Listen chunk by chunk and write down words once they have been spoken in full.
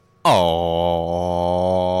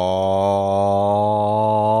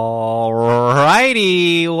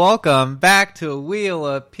Alrighty, welcome back to Wheel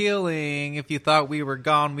Appealing. If you thought we were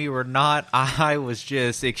gone, we were not. I was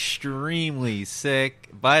just extremely sick,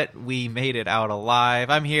 but we made it out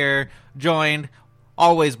alive. I'm here, joined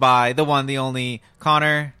always by the one, the only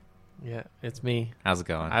Connor. Yeah, it's me. How's it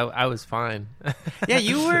going? I was fine. Yeah,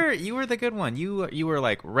 you were the good one. You were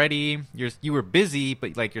like ready. You were busy,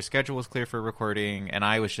 but like your schedule was clear for recording, and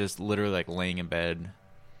I was just literally like laying in bed.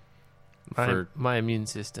 My immune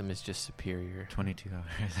system is just superior. 22 hours.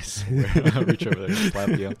 I swear. I'll reach over there and slap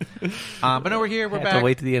you. But no, we're here. We're back. To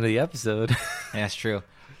wait to the end of the episode. Yeah, that's true.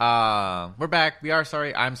 We're back. We are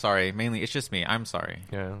sorry. I'm sorry. Mainly, it's just me. I'm sorry.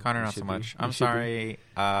 Yeah, Connor, not so much. I'm sorry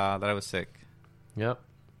that I was sick. Yep.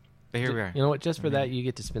 But here we are. You know what? Just for that, you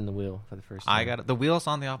get to spin the wheel for the first time. I got it. The wheel's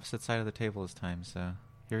on the opposite side of the table this time, so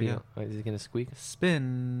here we go. Is it going to squeak?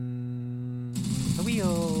 Spin the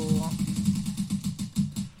wheel.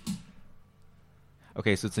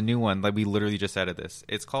 Okay, so it's a new one. Like we literally just added this.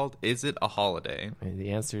 It's called "Is It a Holiday?"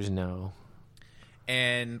 The answer is no.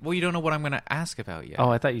 And well, you don't know what I'm going to ask about yet. Oh,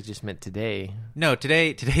 I thought you just meant today. No,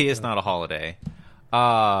 today is not a holiday.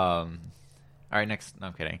 All right, next. No,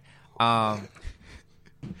 I'm kidding.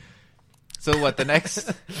 So what?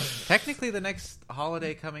 Technically, the next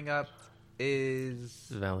holiday coming up is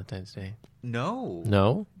Valentine's Day.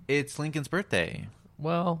 No, it's Lincoln's birthday.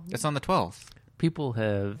 Well, it's on the 12th. People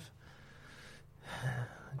have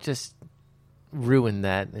just ruined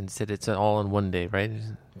that and said it's all on one day, right?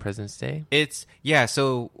 President's Day.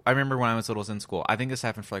 So I remember when I was little in school. I think this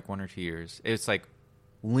happened for like 1 or 2 years. It's like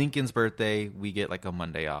Lincoln's birthday. We get like a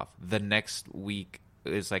Monday off. The next week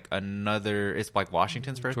is like another. It's like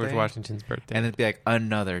Washington's birthday. George Washington's birthday, and it'd be like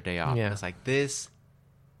another day off. Yeah. It's like this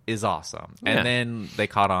is awesome. And then they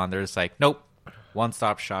caught on. They're just like, nope,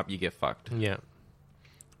 one-stop shop. You get fucked. Yeah.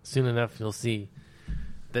 Soon enough, you'll see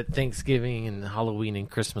that Thanksgiving and Halloween and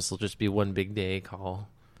Christmas will just be one big day called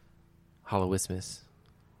Hallowismas.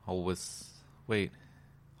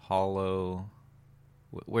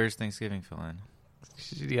 Where's Thanksgiving fill in?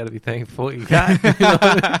 You got to be thankful you got.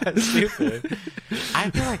 Stupid. I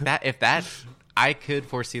feel like I could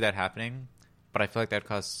foresee that happening, but I feel like that'd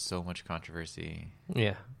cause so much controversy.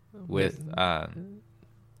 Yeah, with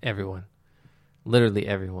everyone, literally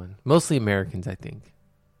everyone, mostly Americans, I think.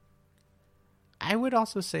 I would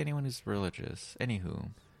also say anyone who's religious. Anywho,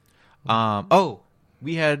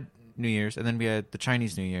 we had New Year's, and then we had the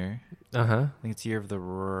Chinese New Year. I think it's Year of the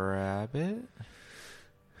Rabbit.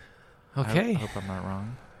 Okay. I hope I'm not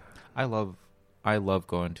wrong. I love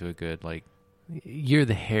going to a good like. You're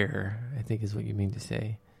the hare, I think is what you mean to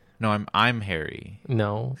say. No, I'm hairy.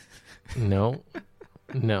 No. You're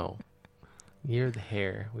the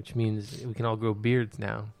hare, which means we can all grow beards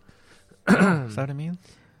now. Is that what it means?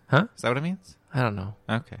 Huh? Is that what it means? I don't know.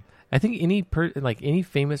 Okay. I think any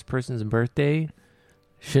famous person's birthday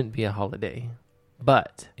shouldn't be a holiday.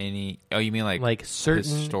 But you mean like certain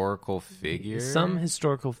historical figures? Some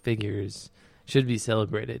historical figures should be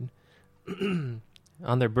celebrated.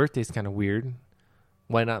 On their birthday's kind of weird.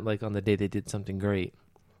 Why not like on the day they did something great?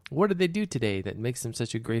 What did they do today that makes them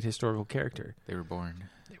such a great historical character? They were born.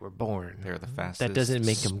 They were the fastest. That doesn't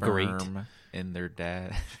make them great. In their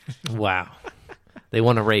dad. Wow. They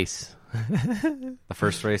won a race. The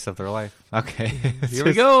first race of their life. Okay. Here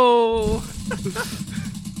we go.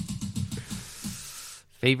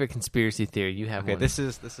 Favorite conspiracy theory? You have one. This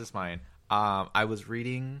is mine. I was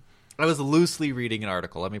loosely reading an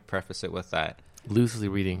article. Let me preface it with that. Loosely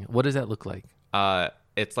reading. What does that look like?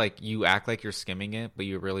 It's like you act like you're skimming it, but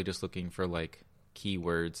you're really just looking for like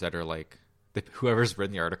keywords that are like whoever's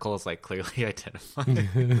written the article is like clearly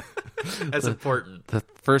identified as important. The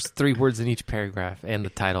first 3 words in each paragraph and the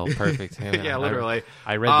title. Perfect. Yeah, literally.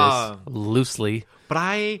 I read this loosely.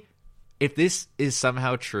 But if this is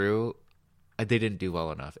somehow true, they didn't do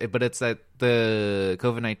well enough. But it's that the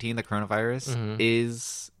COVID-19, the coronavirus,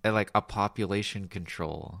 is like a population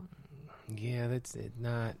control. Yeah, that's it.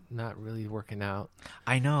 Not really working out.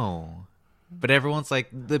 I know. But everyone's like,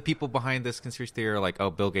 the people behind this conspiracy theory are like,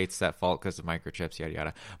 oh, Bill Gates is at fault because of microchips, yada,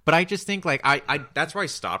 yada. But I just think, like, I that's where I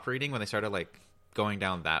stopped reading when they started, like, going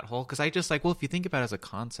down that hole. Because I just, like, well, if you think about it as a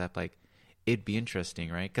concept, like, it'd be interesting,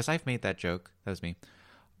 right? Because I've made that joke. That was me.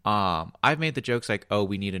 I've made the jokes like, oh,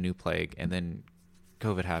 we need a new plague. And then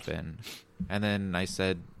COVID happened. And then I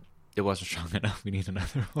said, it wasn't strong enough. We need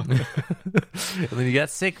another one. And then you got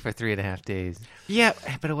sick for 3.5 days. Yeah,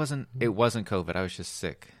 but it wasn't COVID. I was just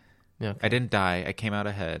sick. Okay. I didn't die. I came out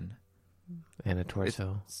ahead. And a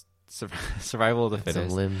torso. Survival of the fittest. Some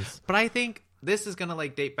limbs. But I think this is going to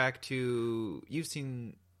like date back to, you've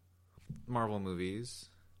seen Marvel movies.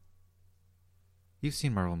 You've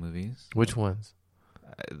seen Marvel movies. Which ones?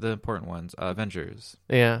 The important ones. Avengers.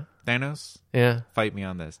 Yeah. Thanos. Yeah. Fight me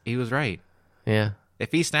on this. He was right. Yeah.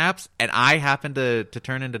 If he snaps and I happen to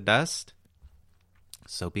turn into dust,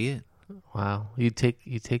 so be it. Wow. You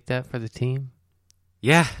take that for the team?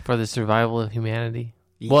 Yeah. For the survival of humanity?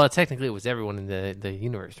 Yeah. Well, technically it was everyone in the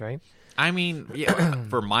universe, right? I mean, yeah,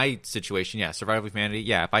 for my situation, yeah, survival of humanity.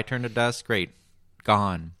 Yeah, if I turn to dust, great.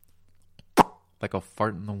 Gone. Like a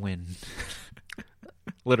fart in the wind.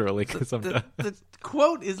 Literally, because I'm done. The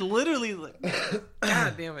quote is literally like,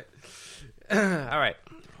 God damn it. All right.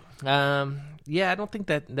 Yeah, I don't think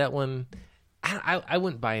that one. I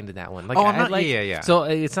wouldn't buy into that one. Like, I'm not. Yeah. So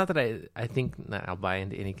it's not that I think that I'll buy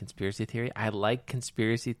into any conspiracy theory. I like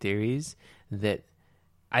conspiracy theories that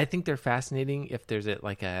I think they're fascinating. If there's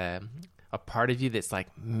a part of you that's like,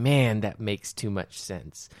 man, that makes too much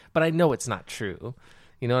sense, but I know it's not true.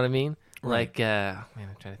 You know what I mean? Right. Like, man,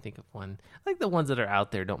 I'm trying to think of one. Like the ones that are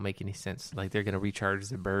out there don't make any sense. Like they're going to recharge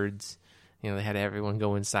the birds. You know, they had everyone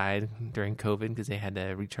go inside during COVID because they had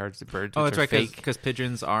to recharge the birds. Oh, which that's are right. fake. Because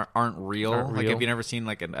pigeons aren't real. Like, have you never seen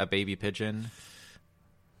like a baby pigeon?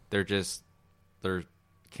 They're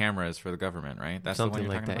cameras for the government, right? That's something the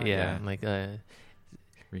one like you're that. talking about? Yeah, like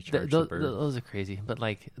recharge the birds. those are crazy. But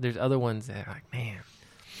like, there's other ones that are like, man.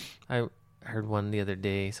 I heard one the other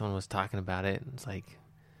day. Someone was talking about it. It's like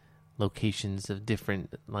locations of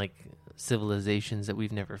different like civilizations that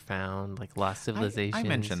we've never found, like lost civilizations. I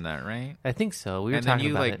mentioned that, right? I think so. We were and then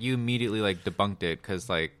talking about it. you immediately like debunked it because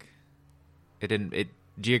like it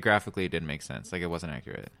geographically it didn't make sense. Like it wasn't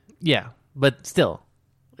accurate. Yeah, but still,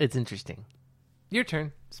 it's interesting. Your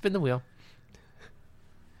turn. Spin the wheel.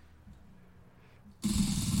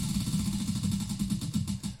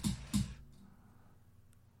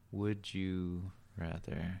 Would you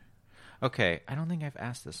rather? Okay, I don't think I've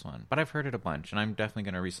asked this one, but I've heard it a bunch, and I'm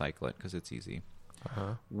definitely going to recycle it because it's easy.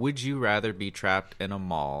 Uh-huh. Would you rather be trapped in a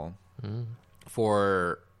mall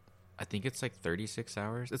for, I think it's like 36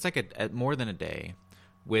 hours? It's like more than a day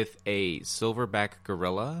with a silverback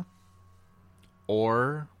gorilla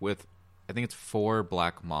or with, I think it's 4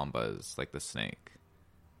 black mambas, like the snake.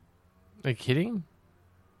 Are you kidding?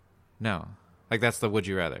 No. Like that's the would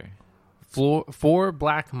you rather. 4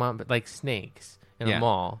 black mamba, like snakes in a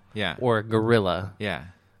mall. Yeah. Or a gorilla. Yeah.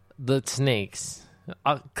 The snakes.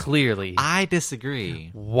 Clearly. I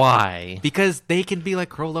disagree. Why? Because they can be like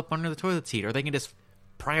curled up under the toilet seat, or they can just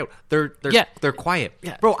pry out. They're quiet.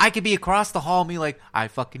 Yeah. Bro, I could be across the hall and be like, I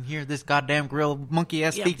fucking hear this goddamn gorilla monkey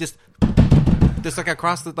ass speak just like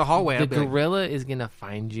across the hallway. The gorilla is gonna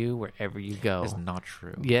find you wherever you go. It's not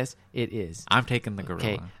true. Yes, it is. I'm taking the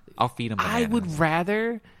gorilla. Okay. I'll feed him bananas. I would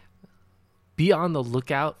rather be on the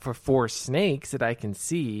lookout for 4 snakes that I can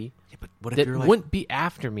see. Yeah, but what if that you're like, wouldn't be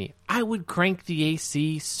after me. I would crank the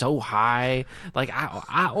AC so high. Like,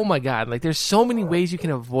 oh my God. Like, there's so many ways you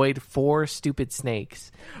can avoid 4 stupid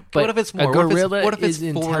snakes. But what if it's more? A gorilla what if it's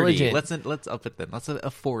is 40? intelligent. Let's up it then. Let's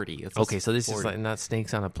a 40. Okay, so this 40. is like not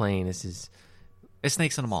snakes on a plane. This is it's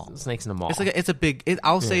snakes in a mall. snakes in a mall. It's like it's a big.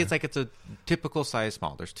 I'll say it's like it's a typical size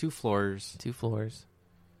mall. There's 2 floors. 2 floors.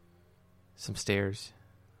 Some stairs.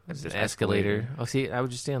 There's An escalator. Oh, see, I would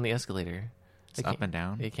just stay on the escalator. It's up and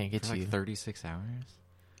down. It can't get for to like you. 36 hours.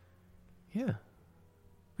 Yeah. What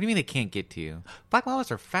do you mean they can't get to you? Black mambas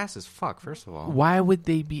are fast as fuck. First of all, Why would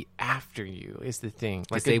they be after you? Is the thing.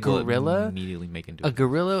 Like they a gorilla. will immediately make into A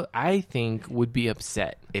gorilla, I think, would be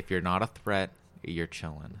upset. If you're not a threat, you're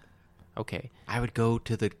chilling. Okay. I would go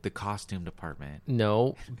to the costume department.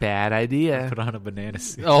 No, bad idea. Put on a banana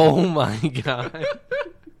suit. Oh my God.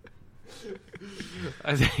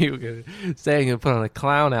 I thought you were going to say I'm going to put on a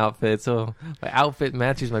clown outfit so my outfit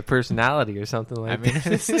matches my personality or something like I mean, that.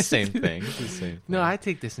 it's the same thing. It's the same thing. No, I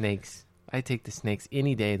take the snakes. I take the snakes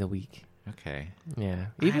any day of the week. Okay. Yeah.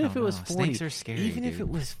 I Even if don't it was know. 40. Snakes are scary, Even if dude. it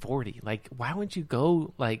was 40. Like, why wouldn't you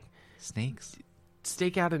go, like, Snakes?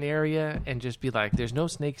 stake out an area and just be like, there's no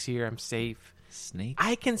snakes here. I'm safe. Snakes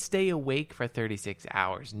I can stay awake for 36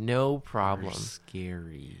 hours. No problem. are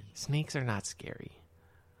scary. Snakes are not scary.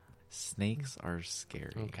 Snakes are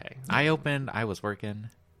scary. Okay. I was working.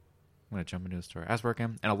 I'm going to jump into a story. I was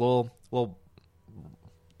working, and a little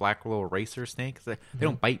black little racer snake. They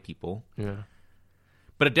don't bite people. Yeah.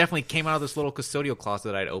 But it definitely came out of this little custodial closet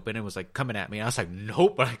that I'd opened and was like coming at me. And I was like,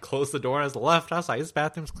 nope. But I closed the door and I left. I was like, this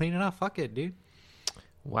bathroom's clean enough. Fuck it, dude.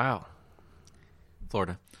 Wow.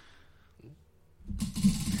 Florida.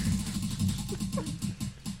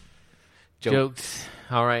 Jokes.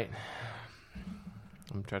 All right.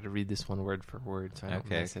 I'm trying to read this one word for word so I don't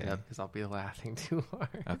mess it okay. up because I'll be laughing too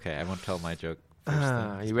hard. Okay, I won't tell my joke first.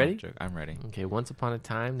 Are you ready? Joke. I'm ready. Okay, once upon a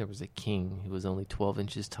time, there was a king who was only 12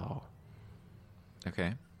 inches tall.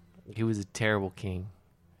 Okay. He was a terrible king,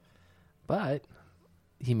 but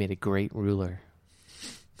he made a great ruler.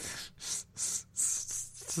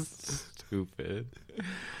 Stupid.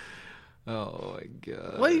 Oh my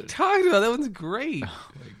god. What are you talking about? That one's great.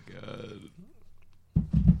 Oh my god.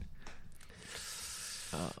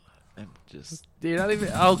 Oh, I'm just. You're not even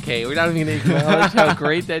okay. We're not even gonna acknowledge how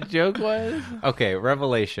great that joke was. Okay,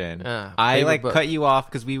 revelation. I favorite book. cut you off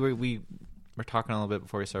because we were talking a little bit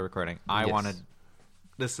before we started recording. I Yes. wanted.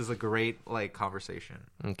 This is a great conversation.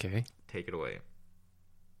 Okay. Take it away.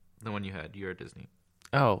 The one you had. You're at Disney.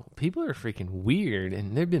 Oh, people are freaking weird,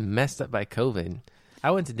 and they've been messed up by COVID.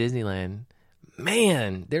 I went to Disneyland.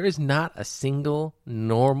 Man, there is not a single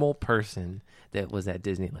normal person that was at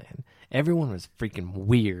Disneyland. Everyone was freaking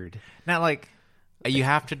weird. Not you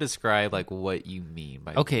have to describe what you mean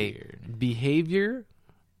by weird. Behavior.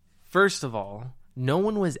 First of all, no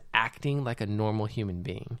one was acting like a normal human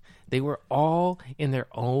being. They were all in their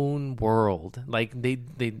own world.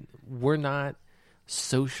 They were not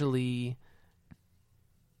socially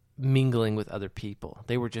mingling with other people.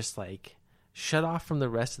 They were just shut off from the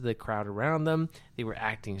rest of the crowd around them. They were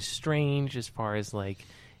acting strange as far as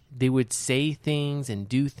they would say things and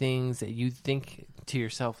do things that you think to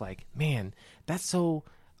yourself man, that's so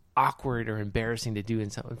awkward or embarrassing to do in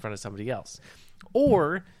front of somebody else.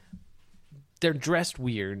 Or they're dressed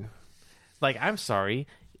weird. I'm sorry,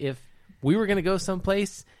 if we were going to go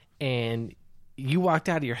someplace and you walked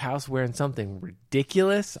out of your house wearing something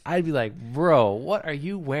ridiculous, I'd be like, bro, what are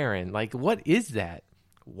you wearing? What is that?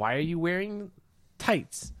 Why are you wearing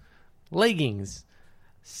tights, leggings,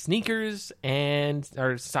 sneakers,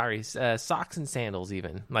 socks and sandals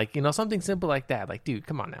even? Something simple like that. Dude,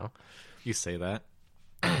 come on now. You say that.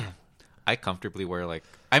 I comfortably wear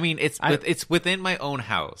it's within my own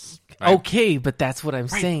house. Right? Okay, but that's what I'm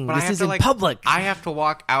saying. But this is in public. I have to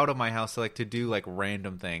walk out of my house to do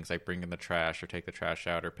random things, like bring in the trash or take the trash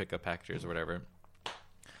out or pick up packages or whatever.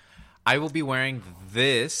 I will be wearing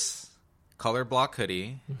this color block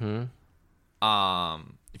hoodie. Mm-hmm.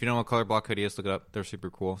 If you don't know what color block hoodie is, look it up. They're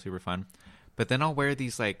super cool, super fun. But then I'll wear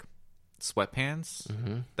these sweatpants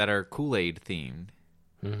that are Kool-Aid themed.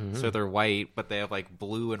 Mm-hmm. So they're white, but they have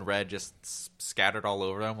blue and red just scattered all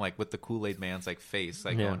over them, with the Kool-Aid man's face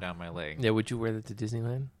going down my leg. Yeah, would you wear that to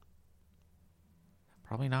Disneyland?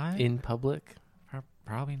 Probably not. In public?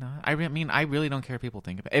 Probably not. I mean, I really don't care if people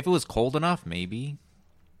think about it. If it was cold enough, maybe.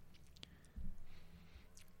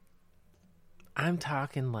 I'm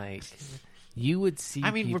talking you would see.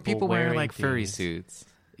 I mean, were people wearing furry things. suits?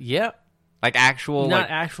 Yep. Actual, not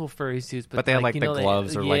actual furry suits, but they had the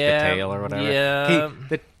gloves or the tail or whatever. Yeah.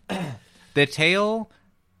 The tail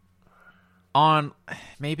on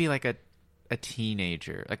maybe a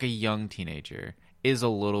teenager, a young teenager, is a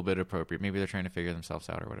little bit appropriate. Maybe they're trying to figure themselves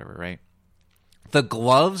out or whatever, right? The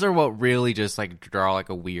gloves are what really just draw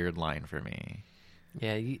a weird line for me.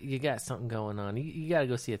 Yeah, you got something going on. You got to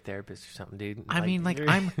go see a therapist or something, dude. I mean,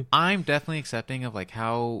 I'm definitely accepting of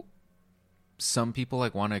how some people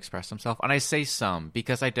want to express themselves, and I say some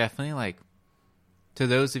because I definitely to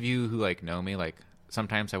those of you who know me,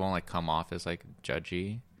 sometimes I won't come off as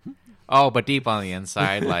judgy. Oh, but deep on the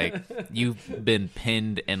inside, you've been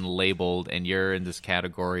pinned and labeled, and you're in this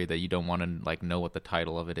category that you don't want to know what the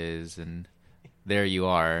title of it is, and there you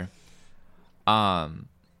are. I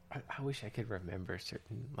wish I could remember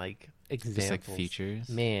certain examples, just features.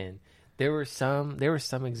 Man, there were some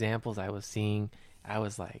examples I was seeing. I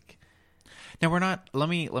was like. Now we're not. Let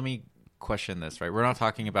me question this. Right, we're not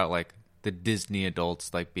talking about the Disney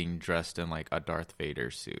adults being dressed in a Darth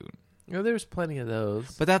Vader suit. There's plenty of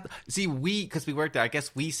those. But because we worked there, I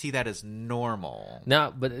guess we see that as normal.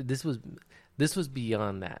 No, but this was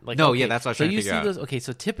beyond that. Yeah, that's what I was trying to figure out. Those, okay,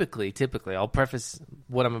 so typically, I'll preface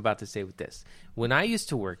what I'm about to say with this. When I used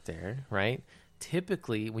to work there, right?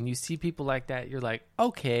 Typically, when you see people like that, you're like,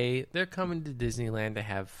 okay, they're coming to Disneyland to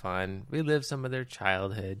have fun, relive some of their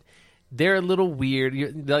childhood. They're a little weird.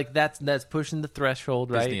 You're that's pushing the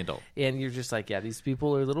threshold, right? Disney adult. And you're just yeah, these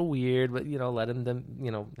people are a little weird, but let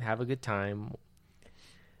them have a good time.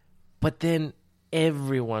 But then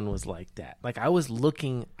everyone was like that. I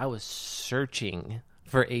was searching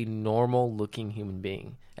for a normal looking human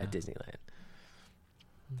being at Disneyland.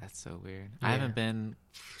 That's so weird. Yeah. I haven't been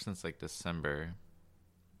since December.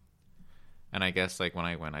 And I guess when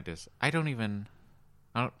I went, I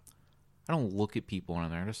don't look at people when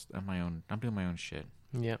I'm there. I'm just on my own. I'm doing my own shit.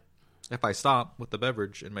 Yep. If I stop with the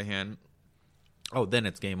beverage in my hand, then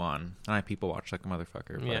it's game on. And I people watch like a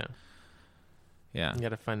motherfucker. But yeah. You got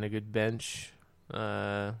to find a good bench.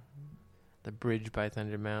 The bridge by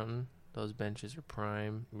Thunder Mountain. Those benches are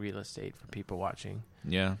prime real estate for people watching.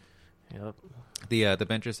 Yeah. Yep. The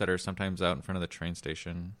benches that are sometimes out in front of the train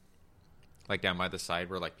station, like down by the side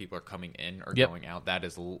where like people are coming in or going out, that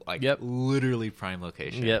is literally prime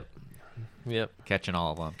location. Yep. Catching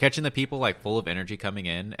all of them. Catching the people like full of energy coming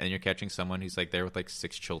in, and you're catching someone who's like there with like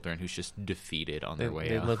 6 children who's just defeated on their way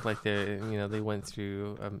They out. look like they went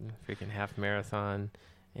through a freaking half marathon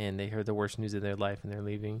and they heard the worst news of their life and they're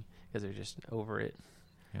leaving because they're just over it.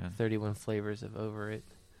 Yeah. 31 flavors of over it.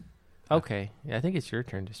 Okay. Yeah, I think it's your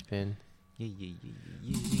turn to spin. Yeah.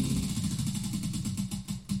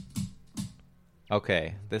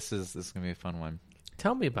 Okay, this is gonna be a fun one.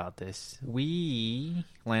 Tell me about this. We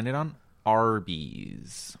landed on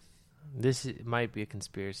Arby's. Might be a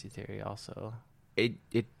conspiracy theory also. It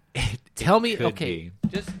Tell me, could okay, be.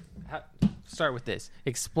 just start with this.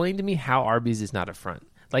 Explain to me how Arby's is not a front.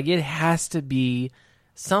 Like, it has to be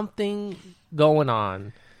something going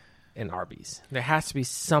on in Arby's. There has to be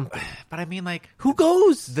something. But I mean, like, Who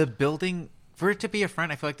goes? the building, for it to be a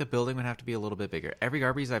front, I feel like the building would have to be a little bit bigger. Every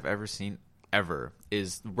Arby's I've ever seen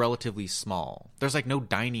is relatively small. There's like no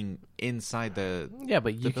dining inside the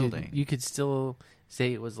But you could still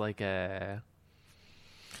say it was like a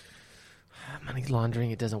money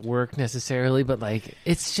laundering. It doesn't work necessarily, but like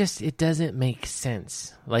it doesn't make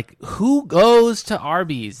sense. Like, who goes to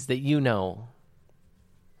Arby's that you know?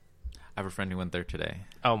 I have a friend who went there today.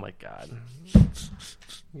 Oh my god.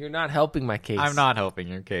 You're not helping my case. I'm not helping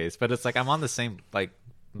your case, but it's like I'm on the same like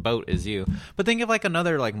boat as you. But think of like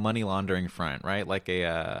another like money laundering front, right? Like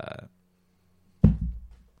a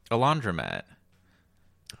laundromat.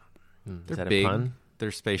 Is They're that big. a pun?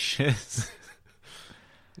 They're spacious.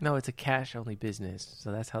 No, it's a cash only business,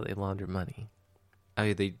 so that's how they launder money. I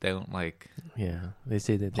mean, they don't like Yeah, they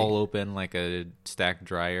say that pull open like a stacked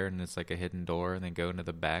dryer and it's like a hidden door and then go into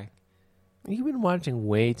the back. You've been watching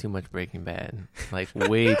way too much Breaking Bad, like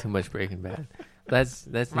way too much Breaking Bad. That's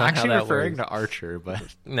I'm not actually how that referring works. to Archer, but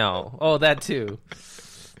No, that too.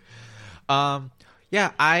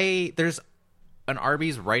 There's an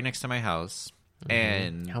Arby's right next to my house,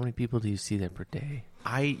 and How many people do you see there per day?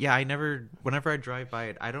 whenever I drive by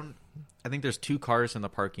it, I think there's 2 cars in the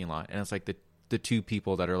parking lot, and it's like the 2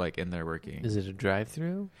 people that are like in there working. Is it a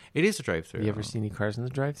drive-through? It is a drive-through. You ever see any cars in the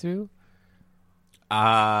drive-through?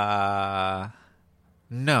 No.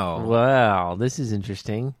 Wow, this is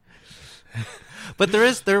interesting. But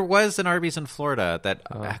there was an Arby's in Florida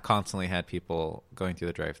that constantly had people going through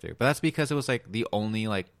the drive-through. But that's because it was like the only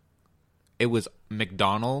like it was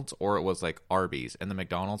McDonald's or it was like Arby's, and the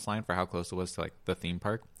McDonald's line for how close it was to like the theme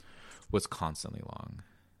park was constantly long.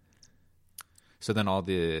 So then all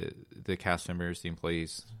the cast members, the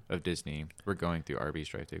employees of Disney were going through Arby's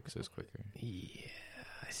drive-through because it was quicker. Yeah,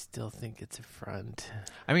 I still think it's a front.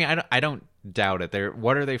 I mean, I don't doubt it.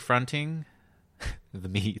 What are they fronting? The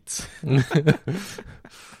meats.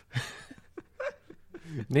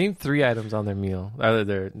 Name 3 items on their meal,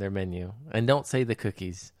 their menu, and don't say the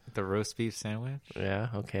cookies. The roast beef sandwich. Yeah,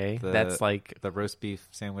 okay. That's like the roast beef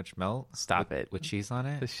sandwich melt. Stop it with cheese on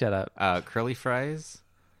it. Just shut up. Curly fries.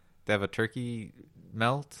 They have a turkey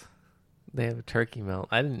melt. They have a turkey melt.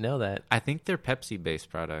 I didn't know that. I think they're Pepsi-based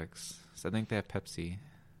products. So I think they have Pepsi,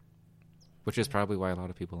 which is probably why a lot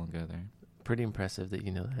of people don't go there. Pretty impressive that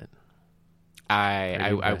you know that.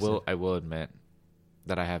 I will admit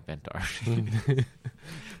that I have been to Arby's.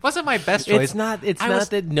 Wasn't my best choice. It's not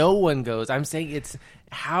that no one goes. I'm saying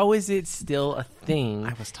how is it still a thing?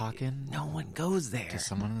 I was talking. No one goes there. To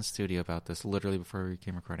someone in the studio about this literally before we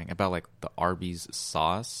came recording about like the Arby's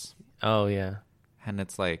sauce. Oh yeah, and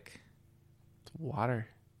it's like it's water.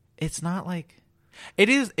 It's not like it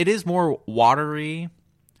is more watery.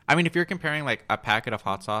 I mean, if you're comparing like a packet of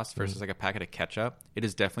hot sauce versus like a packet of ketchup, it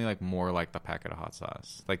is definitely like more like the packet of hot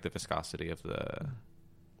sauce, like the viscosity of the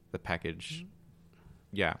package.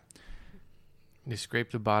 Yeah. They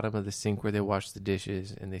scrape the bottom of the sink where they wash the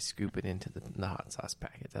dishes and they scoop it into the hot sauce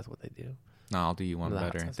packet. That's what they do. No, I'll do you one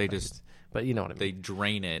better. They just, but you know what I mean. They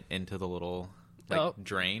drain it into the little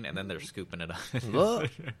drain, and then they're scooping it up.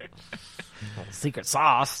 Secret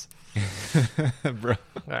sauce, bro.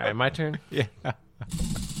 All right, my turn. Yeah.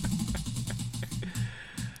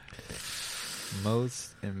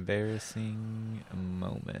 Most embarrassing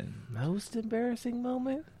moment. Most embarrassing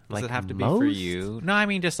moment? Does it have to be for you? No, I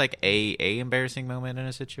mean just like a embarrassing moment in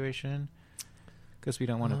a situation. Because we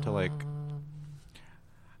don't want it to like.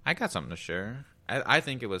 I got something to share. I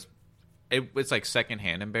think it was like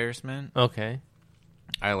secondhand embarrassment. Okay.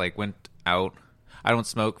 I like went out. I don't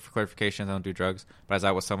smoke, for clarification. I don't do drugs. But I was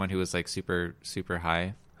out with someone who was like super, super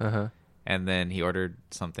high. Uh-huh. And then he ordered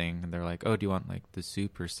something, and they're like, "Oh, do you want like the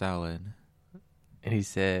soup or salad?" And he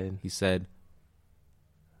said,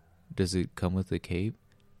 "Does it come with a cape?"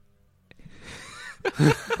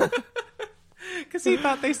 Because he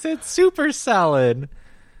thought they said super salad.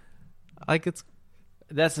 Like,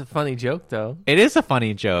 That's a funny joke, though. it is a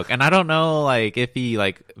funny joke. And I don't know, like, if he,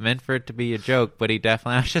 like, meant for it to be a joke, but he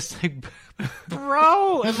definitely, I was just like,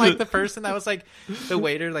 bro. And, like, the person that was, like, the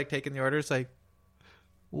waiter, like, taking the order is like,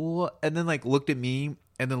 what? And then, like, looked at me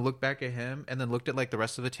and then looked back at him and then looked at, like, the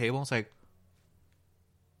rest of the table and was like,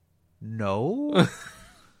 no.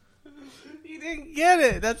 You didn't get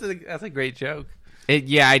it. That's a great joke.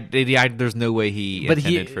 There's no way he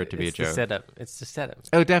intended for it to be a joke. It's the setup.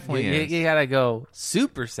 Oh, definitely is. You gotta go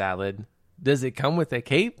super salad. Does it come with a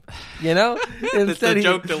cape? You know, It's the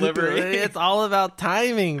joke delivery. It's all about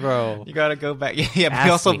timing, bro. You gotta go back. Yeah, but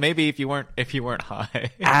also maybe if you weren't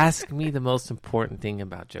high. Ask me the most important thing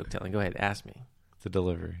about joke telling. Go ahead, ask me. The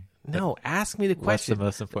delivery. No, ask me the What's question. the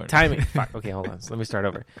most important? Timing. Fuck. Okay, hold on. So let me start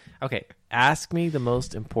over. Okay, ask me the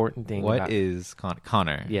most important thing. What is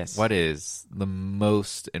Connor? Yes. What is the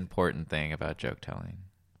most important thing about joke telling?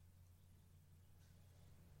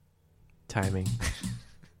 Timing.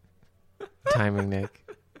 Timing, Nick.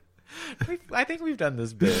 I think we've done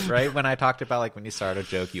this bit, right? When I talked about, like, when you start a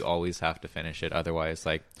joke, you always have to finish it. Otherwise,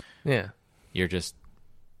 like, Yeah, you're just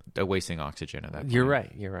wasting oxygen at that point. you're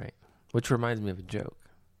right. You're right. Which reminds me of a joke.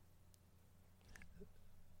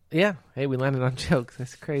 Yeah. Hey, we landed on jokes.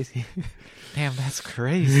 That's crazy. Damn, that's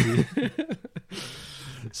crazy.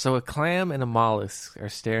 So a clam and a mollusk are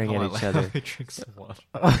staring at each other. Drink some water.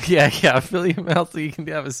 Oh, yeah. Fill your mouth so you can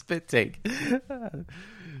have a spit take.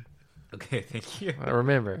 Okay, thank you.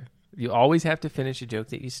 Remember, you always have to finish a joke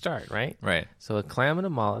that you start, right? Right. So a clam and a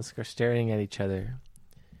mollusk are staring at each other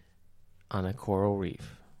on a coral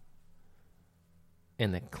reef.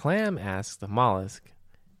 And the clam asks the mollusk,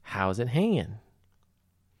 how's it hanging?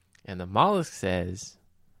 And the mollusk says,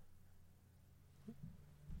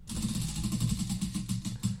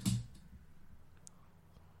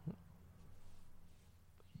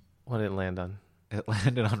 what did it land on? It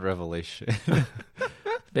landed on Revelation.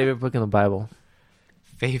 Favorite book in the Bible.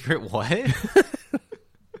 Favorite what?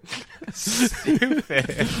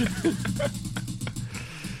 Stupid.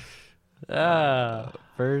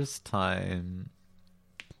 First time.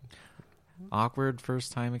 Awkward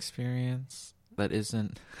first time experience that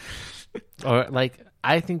isn't. Or like,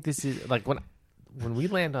 I think this is like when we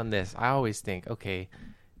land on this, I always think, okay,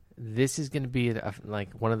 this is going to be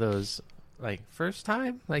like one of those like first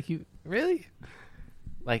time, like you really,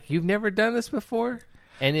 like you've never done this before,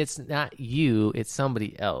 and it's not you, it's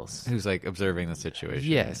somebody else Who's like observing the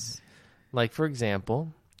situation. Yes, like for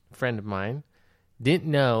example, a friend of mine didn't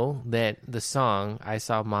know that the song "I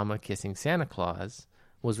Saw Mama Kissing Santa Claus"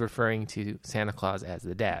 was referring to Santa Claus as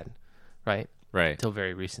the dad, right? Right. Until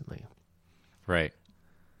very recently. Right.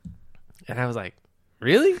 And I was like,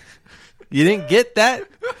 really? You didn't get that?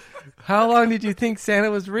 How long did you think Santa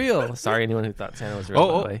was real? Sorry, anyone who thought Santa was real,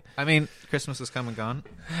 by the way. I mean, Christmas is come and gone.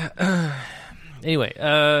 Anyway,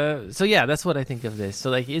 so yeah, that's what I think of this.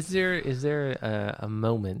 So like, is there a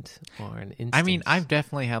moment or an instance? I mean, I've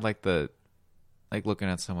definitely had like looking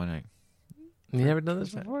at someone like, You never done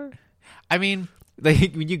this before? I mean,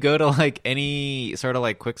 like when you go to like any sort of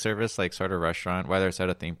like quick service, like sort of restaurant, whether it's at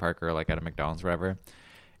a theme park or like at a McDonald's or whatever,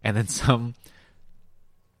 and then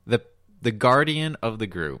the guardian of the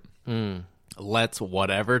group lets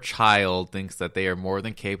whatever child thinks that they are more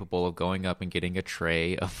than capable of going up and getting a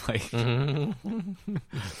tray of like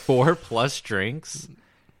 4+ drinks,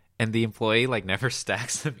 and the employee like never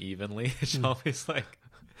stacks them evenly. It's always like,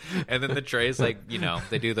 and then the trays like, you know,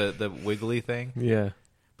 they do the wiggly thing. Yeah.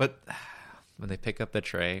 But when they pick up the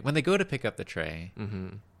tray, when they go to pick up the tray,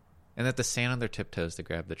 and they have to stand on their tiptoes to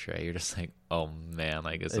grab the tray, you're just like, oh man,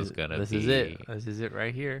 like this is gonna be. This is it. This is it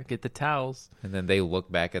right here. Get the towels. And then they look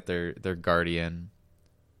back at their guardian,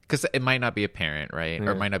 because it might not be a parent, right? Yeah.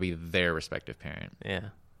 Or it might not be their respective parent. Yeah.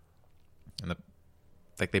 And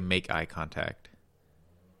they make eye contact,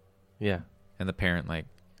 Yeah. and the parent like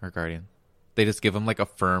or guardian, they just give them like a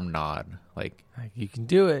firm nod, like You can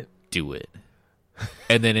do it. do it.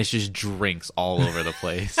 And then it's just drinks all over the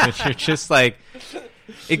place. And you're just like,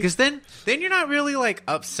 because then you're not really like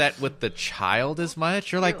upset with the child as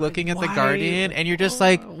much. You're like looking at the guardian, and you're just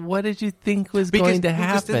like, what did you think was going to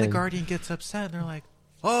happen? Because then the guardian gets upset, and they're like,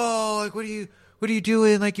 oh, like what are you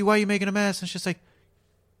doing? Like why are you making a mess? And it's just like,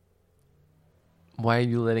 why are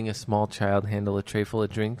you letting a small child handle a tray full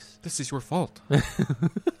of drinks? this is your fault.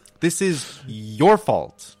 This is your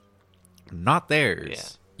fault, not theirs. Yeah.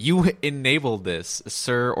 You enabled this,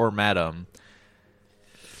 sir or madam.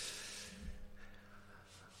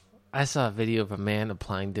 I saw a video of a man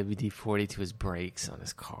applying WD-40 to his brakes on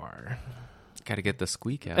his car. Got to get the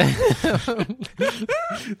squeak out.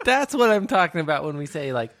 That's what I'm talking about when we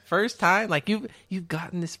say like first time. Like you've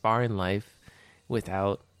gotten this far in life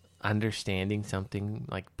without understanding something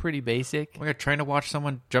like pretty basic. We're trying to watch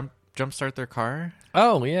someone jumpstart their car.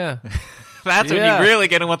 Oh yeah, that's when you really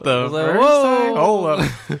get in with the like, first time. Hold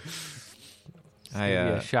up.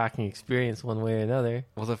 A shocking experience one way or another.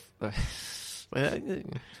 Well, the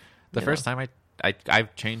first time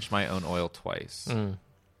I've changed my own oil twice, and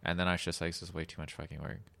then I was just like, this is way too much fucking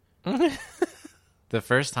work. The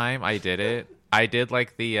first time I did it, I did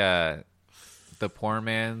like the poor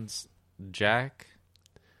man's jack.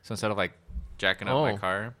 So instead of like jacking up my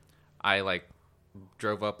car, I like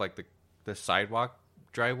drove up like the sidewalk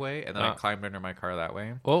driveway, and then I climbed under my car that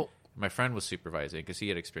way. Oh, my friend was supervising because he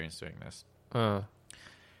had experience doing this. and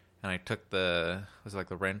I took the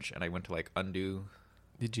wrench, and I went to like undo.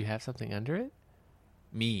 Did you have something under it?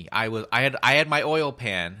 I had my oil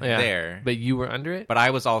pan there, but you were under it. But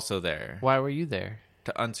I was also there. Why were you there?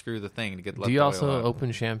 To unscrew the thing to get. Do you also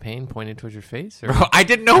open champagne pointed towards your face? Or? Bro, I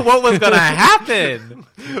didn't know what was gonna happen.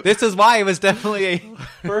 This is why it was definitely a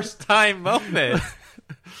first time moment.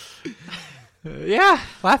 Yeah,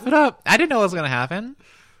 laugh it up. I didn't know what was gonna happen.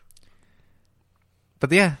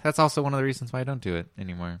 But yeah, that's also one of the reasons why I don't do it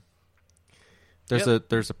anymore. There's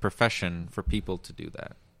a profession for people to do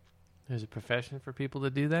that. There's a profession for people to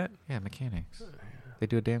do that? Yeah, mechanics. They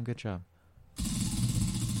do a damn good job.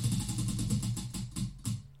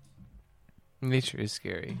 Nature is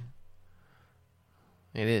scary.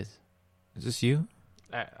 It is. Is this you?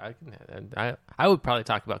 I would probably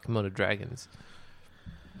talk about Komodo dragons.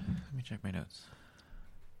 Let me check my notes.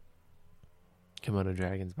 Komodo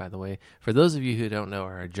dragons, by the way, for those of you who don't know,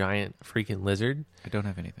 are a giant freaking lizard. I don't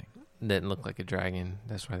have anything. That look like a dragon.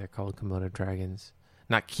 That's why they're called Komodo dragons.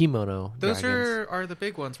 Not kimono Those dragons. are the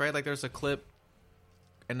big ones, right? Like there's a clip,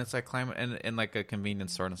 and it's like climbing in like a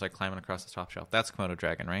convenience store, and it's like climbing across the top shelf. That's Komodo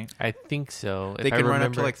dragon, right? I think so. They can run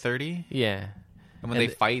up to like 30. Yeah. And when they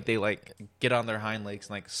fight, they like get on their hind legs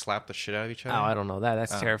and like slap the shit out of each other. Oh, I don't know that.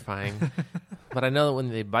 That's terrifying. But I know that when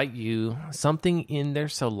they bite you, something in their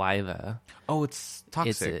saliva. Oh, it's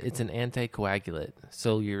toxic. It's an anticoagulant,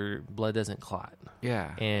 so your blood doesn't clot.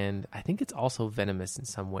 Yeah. And I think it's also venomous in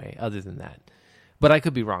some way other than that. But I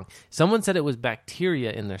could be wrong. Someone said it was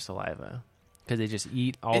bacteria in their saliva because they just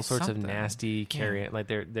eat all sorts of nasty carrion. Like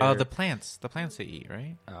they're the plants they eat,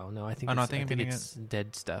 right? Oh no, I think it's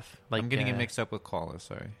dead stuff. Like I'm getting it mixed up with koalas.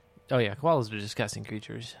 Sorry. Oh yeah, koalas are disgusting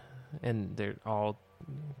creatures, and they're all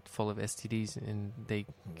full of STDs, and they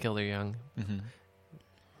kill their young,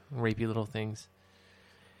 rapey little things.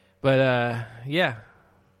 But yeah,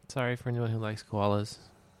 sorry for anyone who likes koalas.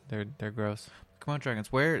 They're gross. Komodo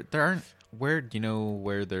dragons. Where do you know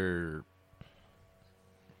where their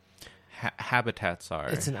habitats are?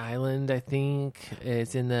 It's an island, I think.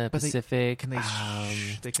 It's in the Pacific.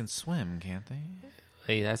 They can swim, can't they?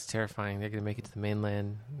 Hey, that's terrifying. They're gonna make it to the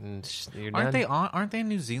mainland, and Aren't they in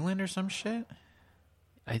New Zealand or some shit?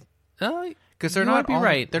 Because they're not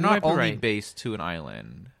right. They're not only based to an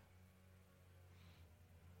island.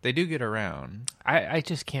 They do get around. I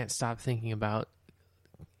just can't stop thinking about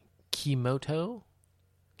Kimoto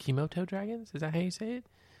dragons. Is that how you say it?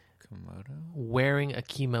 Komodo? Wearing a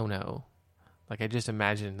kimono. Like I just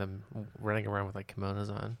imagine them running around with like kimonos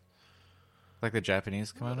on. Like the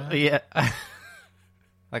Japanese kimono? Yeah.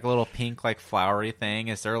 Like a little pink, like flowery thing.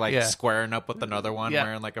 Is they're like squaring up with another one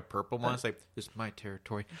wearing like a purple one. It's like, this is my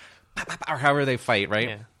territory. Or however they fight,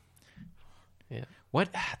 right? Yeah. What?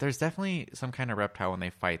 There's definitely some kind of reptile when they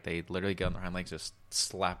fight. They literally get on their hind legs, just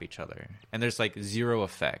slap each other. And there's like zero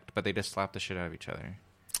effect, but they just slap the shit out of each other.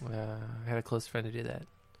 I had a close friend who did that.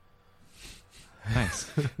 Nice.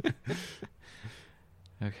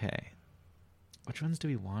 Okay. Which ones do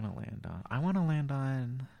we want to land on? I want to land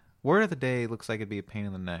on... Word of the day looks like it'd be a pain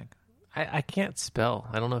in the neck. I can't spell.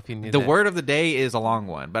 I don't know if you knew the that. word of the day is a long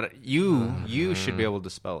one, but you should be able to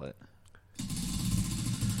spell it.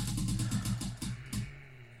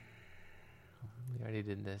 We already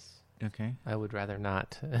did this. Okay. I would rather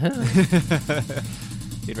not.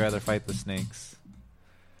 You'd rather fight the snakes.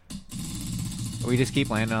 We just keep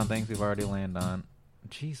landing on things we've already landed on.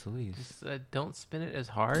 Jeez Louise. Just, don't spin it as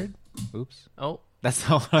hard. Oops. Oh. That's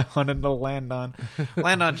not what I wanted to land on.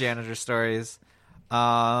 Land on janitor stories.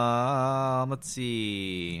 Let's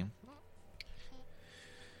see.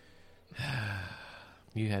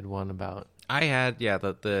 You had one about... I had,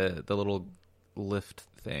 the little lift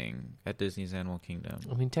thing at Disney's Animal Kingdom.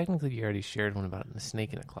 I mean, technically you already shared one about the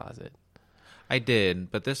snake in a closet. I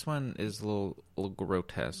did, but this one is a little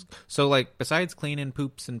grotesque. So, like, besides cleaning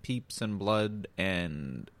poops and peeps and blood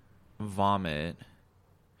and vomit...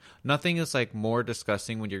 Nothing is like more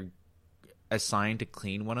disgusting when you're assigned to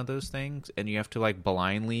clean one of those things and you have to like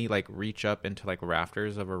blindly like reach up into like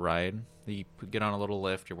rafters of a ride. You get on a little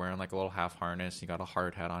lift, you're wearing like a little half harness, you got a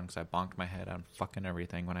hard hat on because I bonked my head on fucking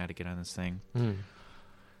everything when I had to get on this thing.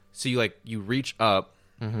 So you reach up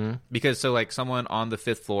because so like someone on the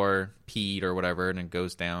 5th floor peed or whatever and it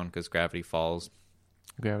goes down because gravity falls.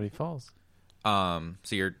 So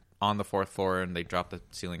you're on the 4th floor and they drop the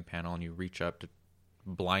ceiling panel and you reach up to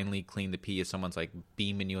blindly clean the pee as someone's like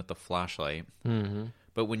beaming you with the flashlight.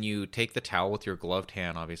 But when you take the towel with your gloved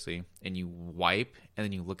hand, obviously, and you wipe and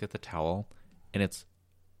then you look at the towel and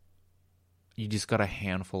you just got a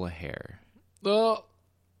handful of hair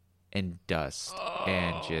and dust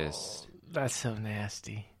and just... That's so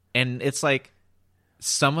nasty. And it's like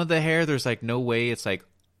some of the hair, there's like no way it's like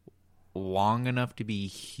long enough to be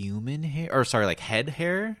human hair, or sorry, like head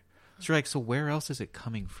hair. So you're like, so where else is it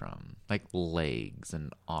coming from? Like legs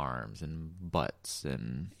and arms and butts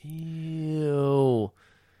and... Ew.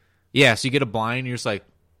 Yeah, so you get a blind and you're just like...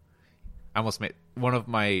 I almost made... One of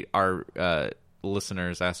our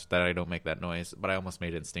listeners asked that I don't make that noise, but I almost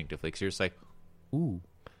made it instinctively because you're just like, ooh,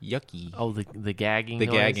 yucky. Oh, the gagging the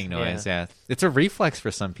noise? Gagging noise, yeah. It's a reflex for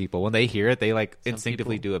some people. When they hear it, they like Some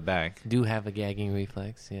instinctively do it back. Do have a gagging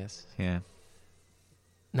reflex, yes. Yeah.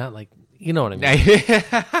 Not like... You know what I mean.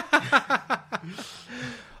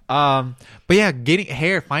 But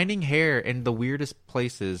yeah, finding hair in the weirdest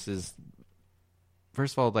places is,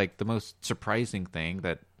 first of all, like the most surprising thing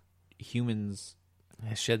that humans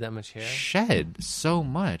Shed that much hair? shed so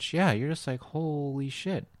much. Yeah, you're just like, holy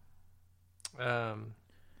shit. Another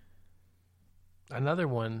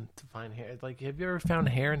one to find hair. Like, have you ever found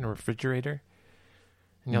hair in the refrigerator?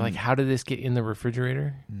 And you're like, how did this get in the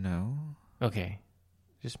refrigerator? No. Okay.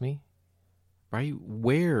 Just me?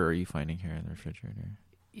 Where are you finding hair in the refrigerator?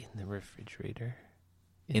 In the refrigerator.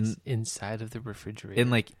 Inside of the refrigerator.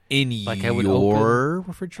 In I would your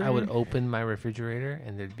refrigerator? I would open my refrigerator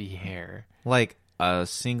and there'd be hair. Like a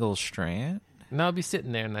single strand? No, I'd be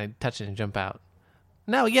sitting there and I'd touch it and jump out.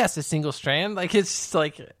 No, yes, a single strand. Like, it's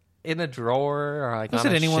like in a drawer or like Is on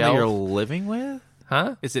it a anyone shelf. that you're living with?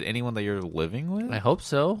 Huh? Is it anyone that you're living with? I hope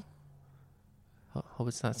so. Hope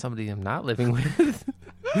it's not somebody I'm not living with.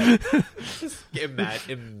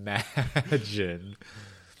 Imagine.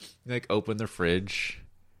 Like, open the fridge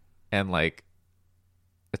and like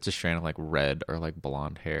it's a strand of like red or like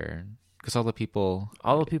blonde hair. Because all the people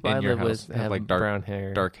I in your live house with have like brown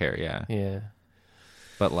hair. Dark hair, yeah. Yeah.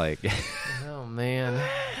 But like Oh man.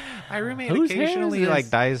 my roommate Whose hair is occasionally this? like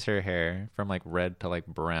dyes her hair from like red to like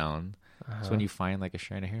brown. So when you find like a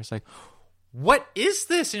strand of hair, it's like, what is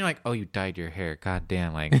this? And you're like, oh, you dyed your hair. God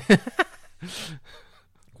damn, like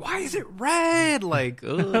why is it red? Like,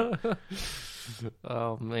 ugh.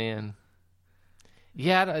 Oh man.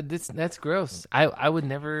 Yeah, that's gross. I would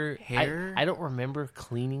never Hair? I don't remember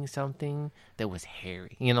cleaning something that was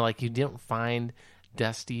hairy. You know, like you didn't find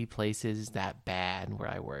dusty places that bad where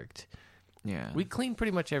I worked. Yeah. We clean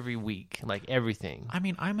pretty much every week, like everything. I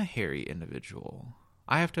mean, I'm a hairy individual.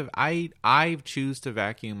 I choose to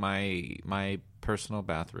vacuum my personal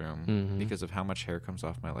bathroom because of how much hair comes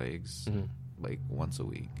off my legs like once a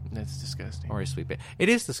week. That's disgusting. Or I sweep it. It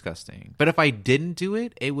is disgusting. But if I didn't do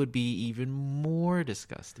it, it would be even more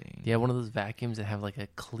disgusting. Yeah, one of those vacuums that have like a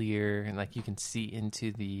clear and like you can see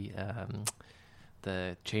into the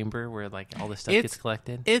chamber where like all the stuff gets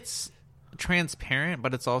collected. It's transparent,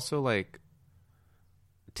 but it's also like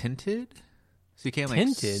tinted. So you can't like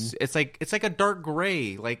Tinted? It's like a dark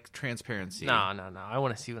gray like transparency. No. I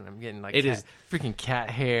want to see what I'm getting. Like It is freaking cat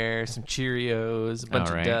hair, some Cheerios, a bunch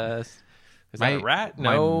of right. dust. Is that a rat?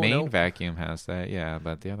 My No, main no. vacuum has that, yeah,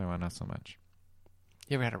 but the other one not so much.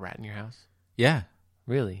 You ever had a rat in your house? Yeah,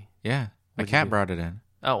 Really? yeah. My What'd you cat do? brought it in.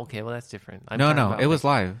 Oh, okay. Well, that's different. No, it was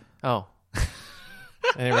live. Oh.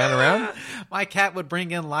 And it ran around? My cat would bring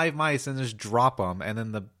in live mice and just drop them, and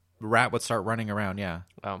then the rat would start running around. Yeah,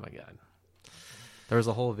 Oh my god. there was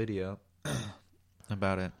a whole video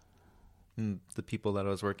about it. And the people that I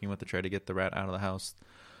was working with to try to get the rat out of the house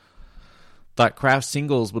thought Kraft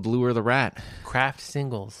singles would lure the rat. Kraft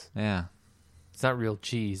singles. Yeah, It's not real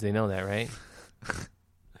cheese. They know that, right?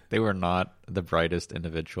 they were not the brightest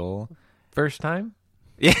individual. First time?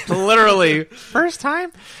 Yeah, literally. First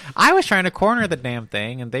time, I was trying to corner the damn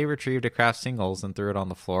thing, and they retrieved a Kraft singles and threw it on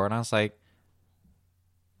the floor, and I was like,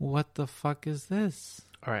 "What the fuck is this?"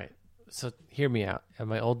 All right. So hear me out. At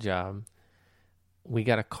my old job, we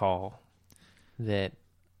got a call that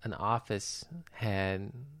an office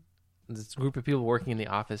had this group of people working in the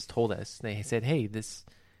office told us. They said, "Hey, this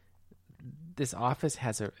office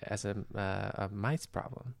has a mice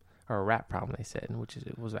problem or a rat problem, they said, which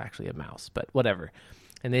it was actually a mouse, but whatever.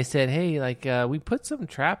 And they said, hey, like, we put some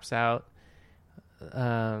traps out,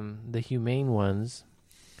 the humane ones.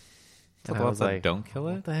 So And I was like, don't kill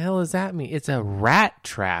it? what the hell does that mean? It's a rat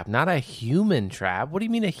trap, not a human trap. What do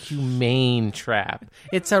you mean a humane trap?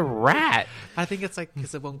 It's a rat. I think it's like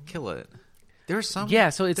because it won't kill it. There's some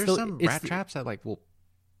some rat traps that like will.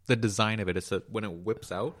 The design of it is that when it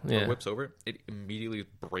whips out or whips over, it immediately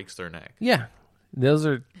breaks their neck. Yeah, those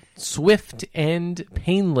are swift and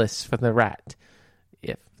painless for the rat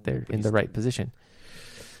if they're in the right position.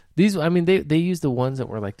 These, I mean, they used the ones that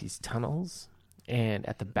were like these tunnels, and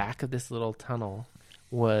at the back of this little tunnel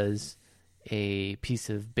was a piece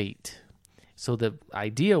of bait. So the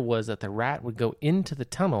idea was that the rat would go into the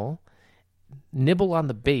tunnel, nibble on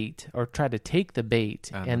the bait or try to take the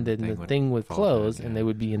bait, and then the thing would close and they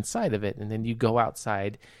would be inside of it, and then you go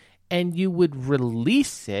outside and you would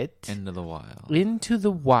release it into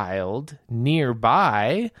the wild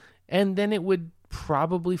nearby, and then it would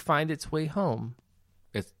probably find its way home.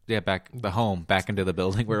 It's back into the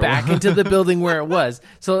building where back into the building where it was.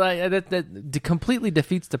 So that completely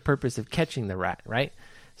defeats the purpose of catching the rat, right?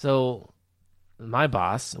 So my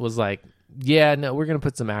boss was like, yeah, no, we're going to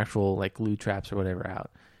put some actual like glue traps or whatever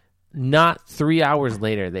out. Not 3 hours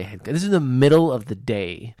later, this is the middle of the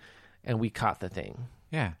day, and we caught the thing.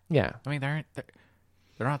 Yeah. Yeah. I mean, they're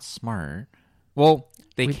not smart. Well,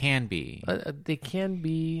 they can be. They can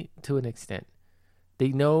be to an extent. They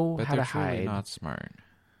know how to hide. They're not smart.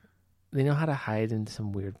 They know how to hide in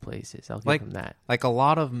some weird places. I'll give them that. Like a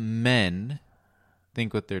lot of men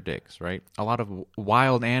think with their dicks, right? A lot of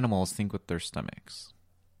wild animals think with their stomachs.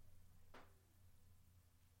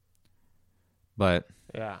 But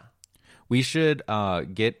yeah, we should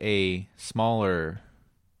get a smaller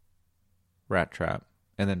rat trap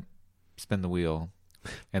and then spin the wheel,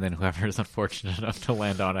 and then whoever is unfortunate enough to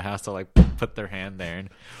land on it has to like put their hand there and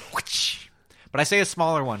whoosh. But I say a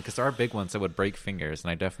smaller one because there are big ones that would break fingers,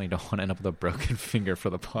 and I definitely don't want to end up with a broken finger for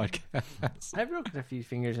the podcast. I've broken a few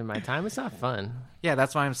fingers in my time. It's not fun. Yeah,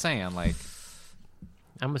 that's why I'm saying. Like,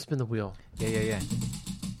 I'm gonna spin the wheel. Yeah.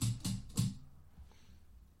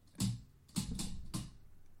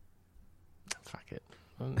 Fuck it.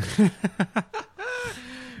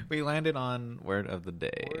 We landed on word of the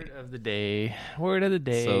day. Word of the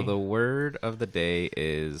day. So the word of the day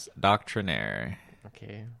is doctrinaire.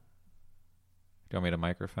 Okay. Do you want me to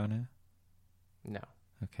microphone it? No.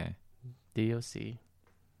 Okay. DOCTRIN.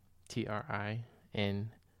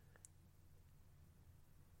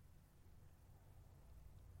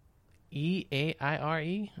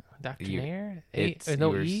 EAIRE? Doctrinaire?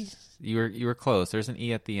 You were close. There's an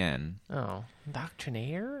E at the end. Oh.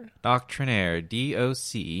 Doctrinaire? Doctrinaire.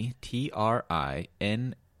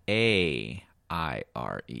 DOCTRINAIRE.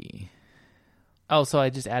 Oh, so I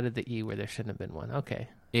just added the E where there shouldn't have been one. Okay.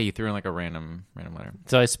 Yeah, you threw in like a random letter.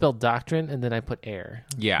 So I spelled doctrine and then I put air.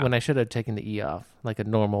 Yeah. When I should have taken the E off, like a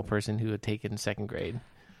normal person who had taken second grade.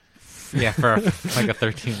 Yeah, for like a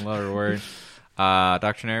 13-letter word.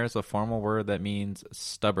 Doctrinaire is a formal word that means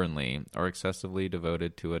stubbornly or excessively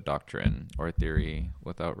devoted to a doctrine or theory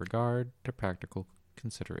without regard to practical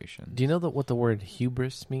consideration. Do you know what the word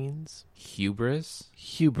hubris means? Hubris?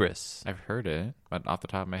 Hubris. I've heard it, but off the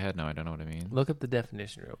top of my head, no, I don't know what it means. Look up the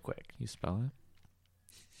definition real quick. Can you spell it?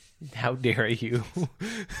 How dare you?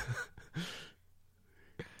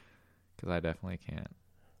 Because I definitely can't.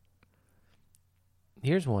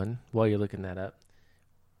 Here's one while you're looking that up.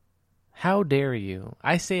 How dare you?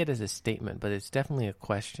 I say it as a statement, but it's definitely a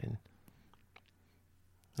question.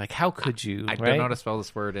 Like, how could you? I don't know how to spell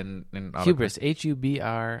this word in hubris.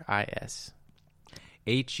 HUBRIS.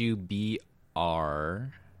 HUBRIS.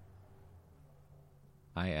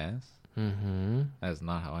 Mm-hmm. That is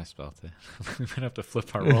not how I spelled it. We're gonna have to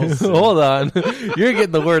flip our roles. Hold on, you're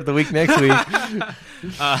getting the word of the week next week.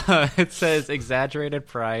 It says exaggerated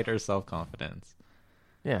pride or self-confidence.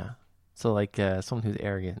 Yeah. So like someone who's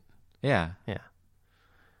arrogant. Yeah.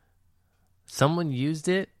 Someone used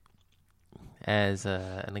it as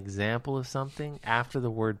an example of something after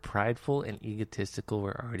the word prideful and egotistical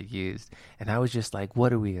were already used, and I was just like,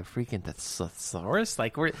 "What are we, a freaking thesaurus?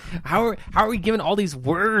 Like, how are we giving all these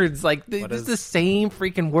words? Like, this is the same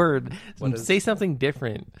freaking word. Say something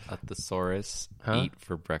different." A thesaurus eat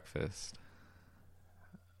for breakfast.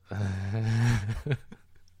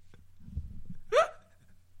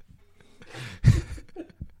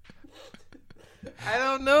 I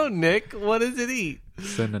don't know, Nick. What does it eat?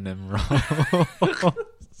 Synonym wrong.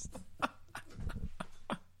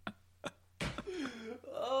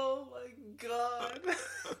 Oh my god.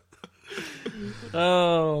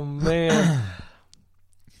 Oh man.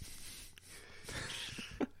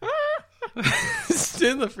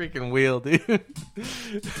 spin the freaking wheel, dude.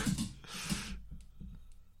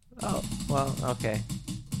 Oh, well, okay.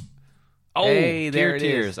 Oh, hey, there it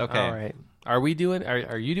tears. is. Okay. All right. Are you doing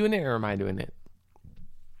it or am I doing it?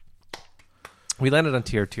 We landed on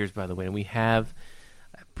tears, by the way, and we have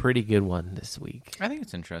a pretty good one this week. I think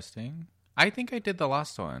it's interesting. I think I did the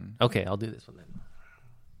last one. Okay, I'll do this one then.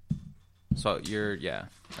 So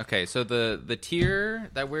okay. So the tier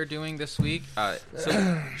that we're doing this week,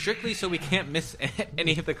 so strictly so we can't miss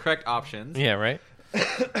any of the correct options. Yeah, right.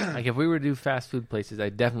 Like if we were to do fast food places, I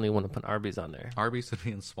definitely want to put Arby's on there. Arby's would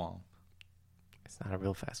be in Swamp. It's not a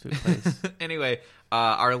real fast food place. Anyway,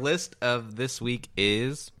 our list of this week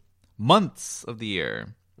is months of the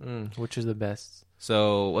year. Which is the best?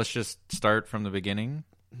 So let's just start from the beginning.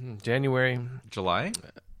 January. July.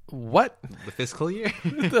 What? The fiscal year.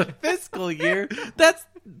 The fiscal year? That's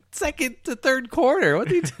second to third quarter.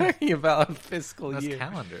 What are you talking about? Fiscal That's year.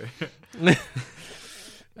 calendar.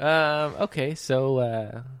 Okay,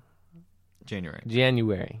 so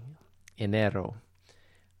January. Enero.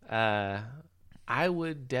 I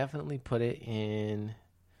would definitely put it in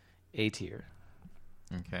A tier.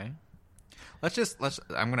 Okay. I'm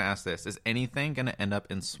going to ask this. Is anything going to end up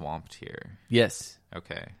in Swamp tier? Yes.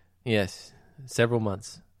 Okay. Yes. Several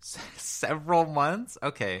months. Several months?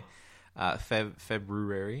 Okay.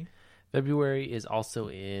 February. February is also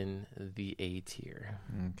in the A tier.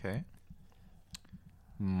 Okay.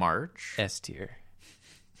 March. S tier.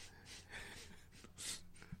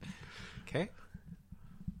 Okay.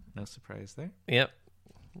 No surprise there. Yep.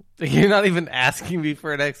 You're not even asking me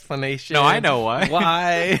for an explanation. No, I know why.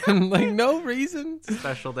 Why? Like, no reason.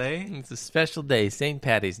 Special day. It's a special day, St.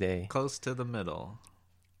 Patty's Day. Close to the middle.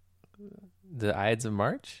 The Ides of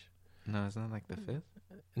March? No, isn't that like the 5th?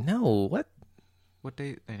 No, what? What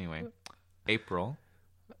day? Anyway, April.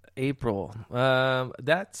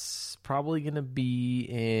 That's probably going to be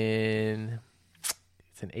in...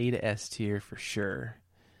 It's an A to S tier for sure.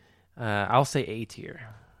 I'll say A tier.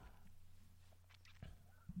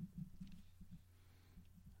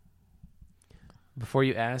 Before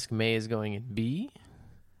you ask, May is going in B.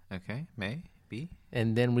 Okay, May, B.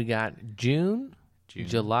 And then we got June,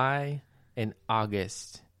 July, and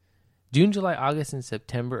August. June, July, August, and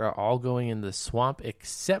September are all going in the Swamp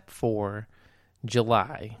except for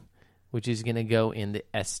July, which is going to go in the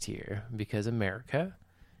S tier because America.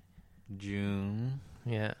 June.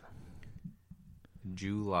 Yeah.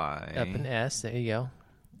 July. Up in S. There you go.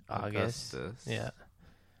 August. Augustus. Yeah.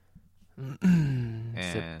 And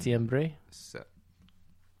Septiembre.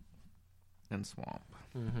 And Swamp.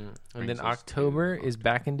 Mm-hmm. And Brings then us October to is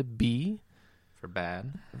back into B. For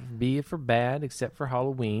bad. B for bad, except for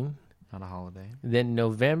Halloween. Not a holiday. Then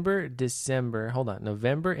November, December. Hold on.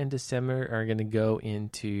 November and December are going to go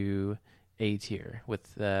into A tier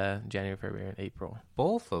with January, February, and April.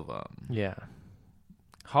 Both of them. Yeah.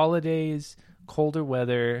 Holidays, colder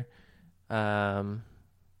weather, time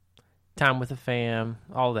with the fam,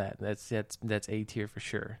 all that. That's A tier for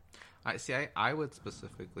sure. I would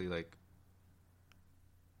specifically like.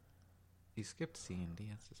 You skipped C and D.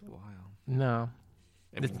 That's just wild. No,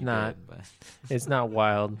 I mean, it's not. Did, but... It's not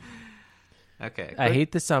wild. Okay. I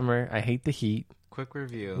hate the summer. I hate the heat. Quick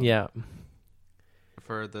review. Yeah.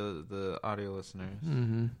 For the audio listeners.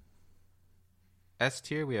 Mm-hmm. S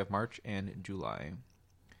tier, we have March and July.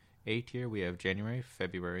 A tier, we have January,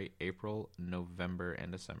 February, April, November,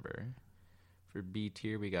 and December. For B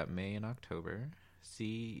tier, we got May and October.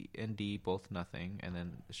 C and D, both nothing. And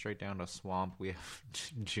then straight down to Swamp, we have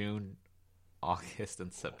June, August,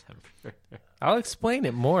 and September. I'll explain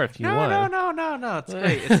it more if you want. No.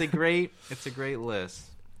 It's great. It's a great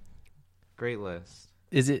list. Great list.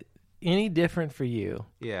 Is it any different for you?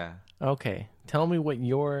 Yeah. Okay. Tell me what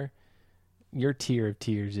your tier of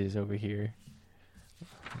tiers is over here.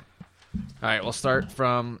 All right, we'll start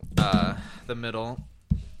from the middle.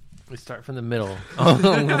 We start from the middle.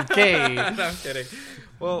 Okay. No, I'm kidding.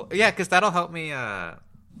 Well, yeah, because that'll help me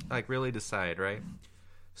really decide, right?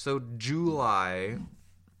 So July,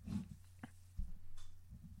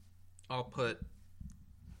 I'll put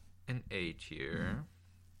an A tier.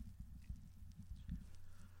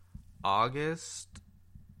 August,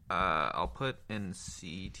 I'll put in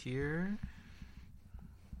C tier.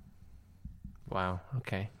 Wow.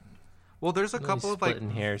 Okay. Well, there's a couple of like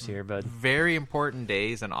splitting hairs here, bud. very important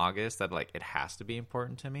days in August that like it has to be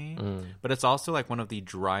important to me. But it's also like one of the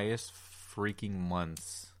driest freaking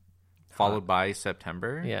months, followed by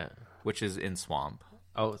September. Yeah. Which is in Swamp.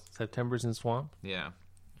 Oh, September's in Swamp? Yeah.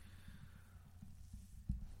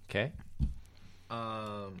 Okay.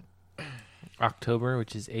 October,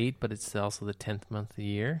 which is 8, but it's also the 10th month of the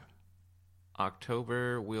year.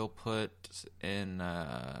 October we'll put in.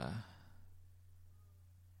 I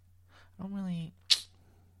don't really.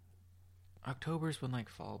 October's when like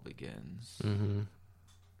fall begins. Mm-hmm.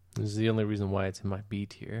 This is the only reason why it's in my B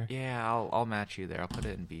tier. Yeah, I'll match you there. I'll put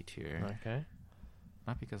it in B tier. Okay.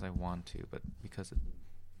 Not because I want to, but because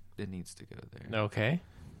it needs to go there. Okay.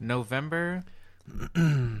 November.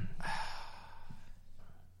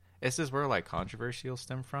 This is where like controversy will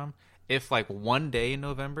stem from. If like one day in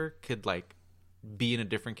November could like be in a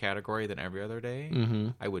different category than every other day,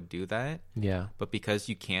 I would do that. Yeah. But because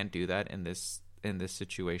you can't do that in this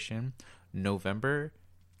situation, November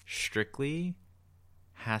strictly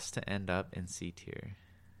has to end up in C tier.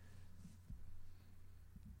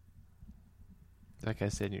 Like I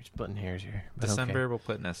said, you're splitting hairs here. But December we'll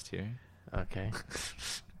put in S tier. Okay.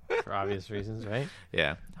 For obvious reasons, right?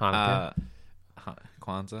 Yeah. Hanukkah.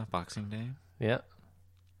 Kwanzaa, Boxing Day. Yeah.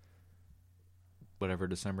 Whatever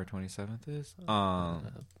December 27th is.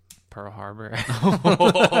 Pearl Harbor.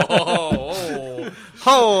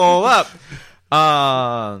 Hold up.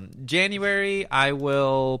 January, I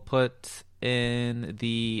will put in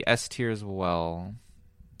the S tier as well.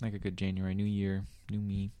 Like a good January, new year, new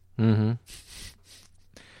me. Mm-hmm.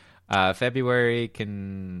 February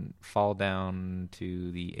can fall down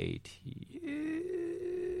to the A tier.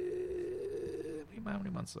 How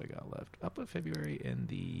many months do I got left? I'll put February in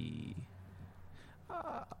the...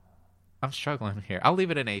 I'm struggling here. I'll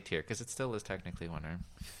leave it in A tier because it still is technically winter.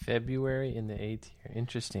 February in the A tier.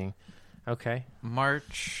 Interesting. Okay.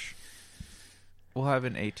 March, we'll have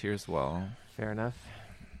an A tier as well. Fair enough.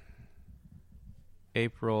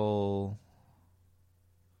 April,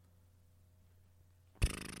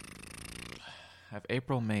 have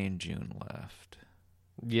April, May, and June left.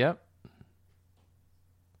 Yep.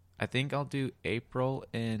 I think I'll do April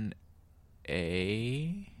in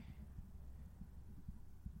A,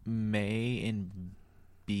 May in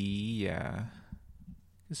B, yeah.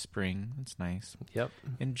 Spring, that's nice. Yep.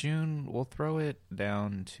 In June, we'll throw it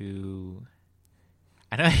down to...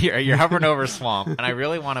 I know you're hovering over Swamp, and I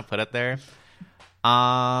really want to put it there.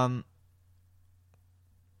 I'm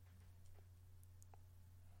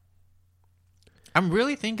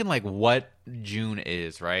really thinking like what June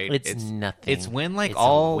is, right? It's nothing. It's when like it's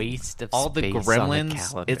all a waste of all the space gremlins. on the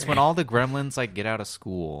calendar. It's when all the gremlins like get out of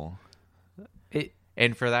school,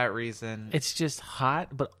 and for that reason, it's just hot,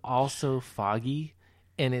 but also foggy,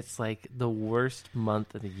 and it's like the worst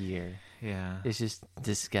month of the year. yeah. It's just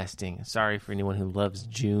disgusting. Sorry for anyone who loves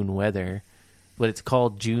June weather, but it's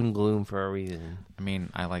called June gloom for a reason. I mean,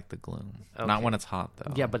 I like the gloom, Okay. not when it's hot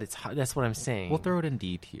though. Yeah, but it's hot. That's what I'm saying. We'll throw it in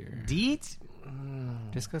D tier. Deet?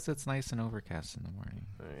 Just because it's nice and overcast in the morning.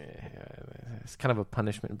 It's kind of a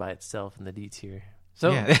punishment by itself in the D tier.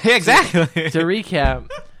 So yeah, exactly. to recap,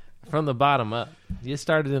 from the bottom up, you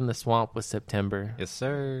started in the swamp with September. Yes,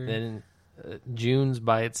 sir. Then June's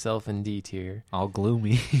by itself in D tier. All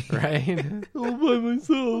gloomy. Right? All by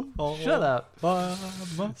myself. Shut up. By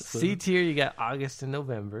C tier, you got August and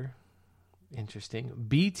November. Interesting.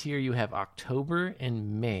 B tier, you have October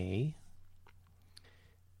and May.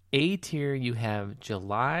 A tier, you have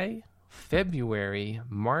July, February,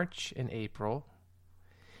 March, and April.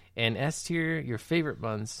 And S tier, your favorite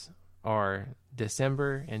months are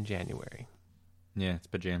December and January. Yeah, it's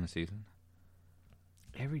pajama season.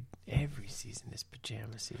 Every season is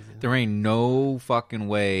pajama season. There ain't no fucking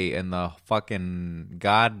way in the fucking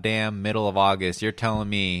goddamn middle of August you're telling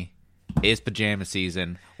me it's pajama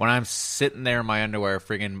season when I'm sitting there in my underwear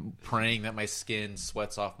friggin' praying that my skin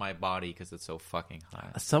sweats off my body because it's so fucking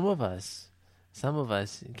hot. Some of us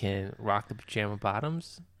can rock the pajama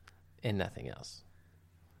bottoms and nothing else.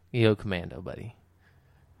 You go commando, buddy.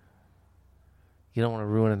 You don't want to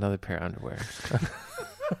ruin another pair of underwear.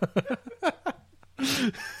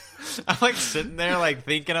 I'm like sitting there like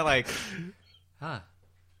thinking of like, I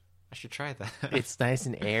should try that. It's nice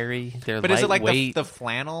and airy. They're but lightweight. is it like the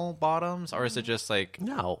flannel bottoms or is it just like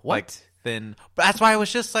No, what? like thin? But that's why I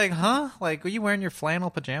was just like, huh? Like, are you wearing your flannel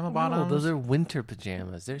pajama bottoms? No, those are winter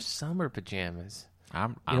pajamas. They're summer pajamas.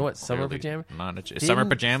 I'm You know what summer clearly pajama? not a summer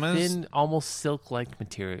pajamas. Thin, almost silk-like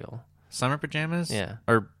material. Summer pajamas? Yeah.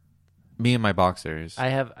 Or me and my boxers. I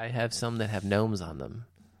have some that have gnomes on them.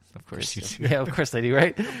 Of course you do. Yeah, of course they do,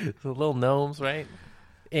 right? The little gnomes, right?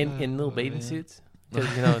 In little bathing suits.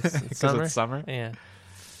 Because, you know, it's summer. It's summer? Yeah.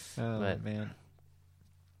 Oh, But- man.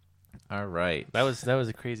 All right. That was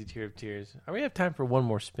a crazy tier of tears. We have time for one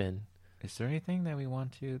more spin. Is there anything that we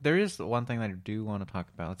want to... There is one thing that I do want to talk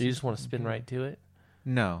about. Do you just want to spin right to it?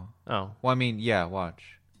 No. Oh. Well, I mean, yeah,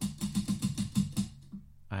 watch.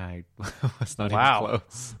 I was not Wow. even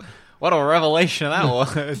close. What a revelation that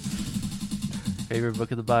was. Favorite book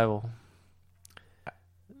of the Bible.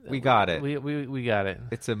 We got it. We got it.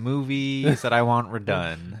 It's a movie that I want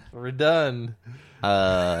redone. We're done.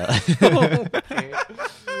 Okay.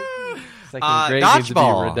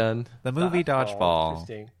 Dodgeball. Redone. The movie Dodgeball.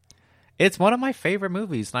 Interesting. It's one of my favorite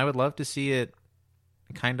movies, and I would love to see it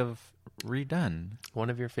kind of redone. One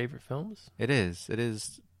of your favorite films? It is. It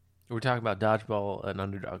is. We're talking about Dodgeball, an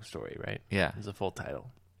underdog story, right? Yeah. It's a full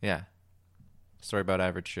title. Yeah. Story about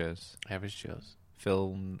average Joes. Average Joes.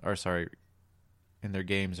 And their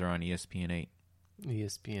games are on ESPN 8.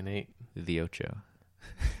 ESPN 8. The Ocho.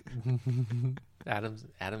 Adam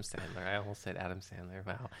Sandler. I almost said Adam Sandler.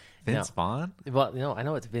 Wow. Vince Vaughn? Well, no, I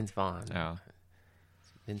know it's Vince Vaughn. Oh.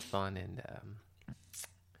 It's Vince Vaughn and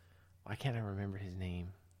why can't I remember his name?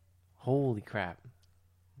 Holy crap.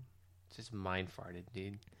 Just mind farted,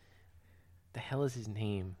 dude. The hell is his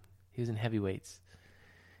name? He was in Heavyweights.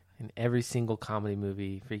 In every single comedy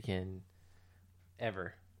movie freaking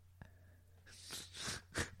ever.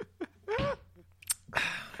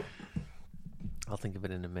 I'll think of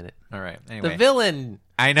it in a minute. All right. Anyway. The villain.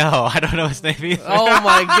 I know. I don't know his name either. Oh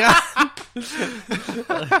my god.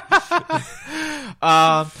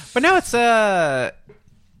 But no, it's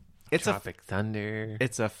Tropic Thunder.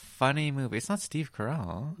 It's a funny movie. It's not Steve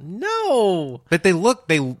Carell. No. But they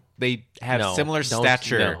have similar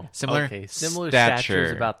stature. No. Similar stature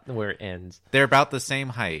is about where it ends. They're about the same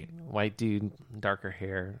height. White dude, darker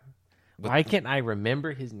hair. Why can't I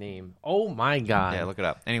remember his name? Oh my god. Yeah, look it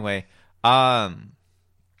up. Anyway, but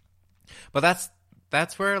that's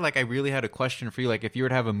where like I really had a question for you. Like, if you were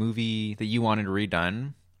to have a movie that you wanted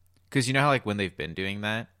redone, because you know how like when they've been doing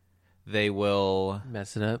that, they will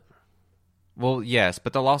mess it up. Well, yes,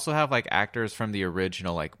 but they'll also have like actors from the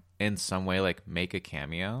original, like in some way, like make a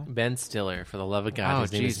cameo. Ben Stiller, for the love of God,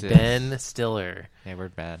 his name is Jesus. Ben Stiller. Yeah, we're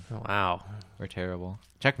bad. Wow, we're terrible.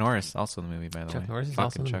 Chuck Norris also in the movie, by the way. Chuck Norris is Fucking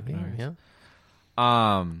also in Chuck the movie. Norris.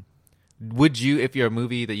 Yeah. Would you, if you're a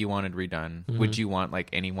movie that you wanted redone, Mm-hmm. would you want like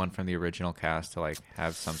anyone from the original cast to like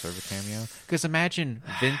have some sort of cameo? Because imagine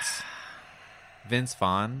Vince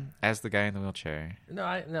Vaughn as the guy in the wheelchair.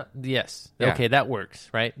 Yes. Yeah. Okay, that works,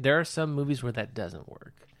 right? There are some movies where that doesn't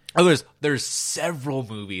work. Oh, there's several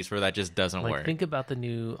movies where that just doesn't work. Think about the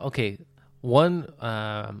new. Okay, one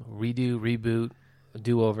reboot,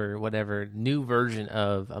 do-over, whatever, new version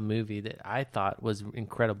of a movie that I thought was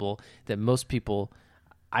incredible that most people,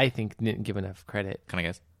 I think, didn't give enough credit. Can I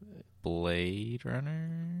guess? Blade Runner?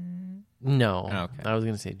 No. Oh, okay. I was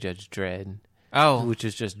going to say Judge Dredd. Oh. Which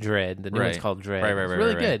is just Dredd. The new one's called Dredd. Right, it's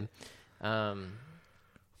really right. good.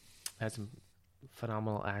 Had some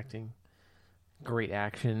phenomenal acting. Great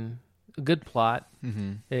action. Good plot.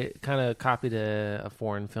 Mm-hmm. It kind of copied a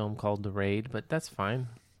foreign film called The Raid, but that's fine.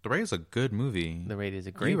 The Raid is a good movie. The Raid is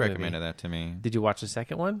a great movie. movie. You recommended that to me. Did you watch the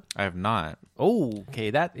second one? I have not. Oh, okay.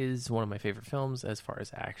 That is one of my favorite films as far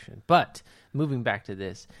as action. But moving back to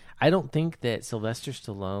this, I don't think that Sylvester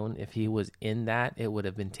Stallone, if he was in that, it would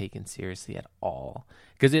have been taken seriously at all.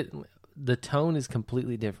 Because the tone is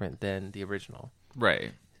completely different than the original.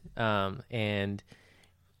 Right. And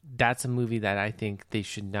that's a movie that I think they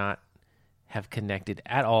should not have connected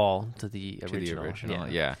at all to the original.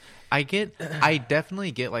 Yeah. I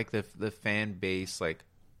definitely get like the fan base like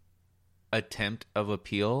attempt of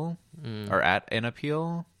appeal or at an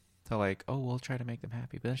appeal to like, oh, we'll try to make them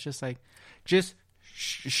happy, but it's just like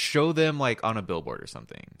show them like on a billboard or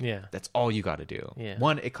something. Yeah, that's all you got to do. Yeah.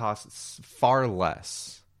 One, it costs far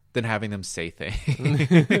less than having them say things.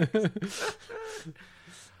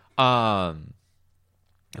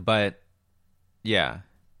 But yeah.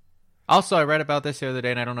 Also, I read about this the other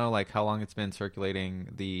day, and I don't know like how long it's been circulating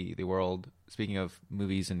the world. Speaking of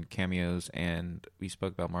movies and cameos, and we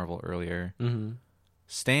spoke about Marvel earlier. Mm-hmm.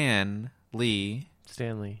 Stan Lee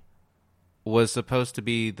was supposed to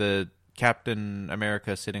be the Captain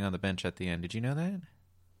America sitting on the bench at the end. Did you know that?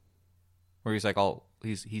 Where he's like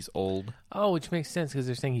he's old. Oh, which makes sense because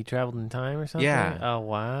they're saying he traveled in time or something. Yeah. Oh,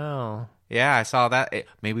 wow. Yeah, I saw that.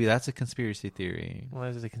 Maybe that's a conspiracy theory. Well,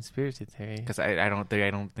 is it a conspiracy theory? Because I don't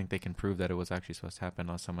think they can prove that it was actually supposed to happen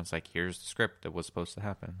unless someone's like, here's the script that was supposed to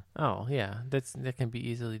happen. Oh, yeah. That can be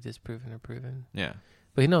easily disproven or proven. Yeah.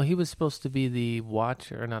 But he was supposed to be the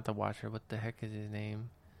Watcher, or not the Watcher. What the heck is his name?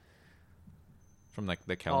 From like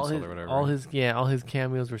the council or whatever. All his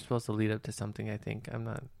cameos were supposed to lead up to something, I think. I'm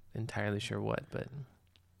not entirely sure what, but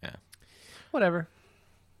yeah. Whatever.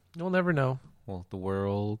 We'll never know. Well, the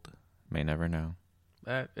world may never know.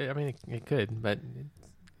 I mean, it could, but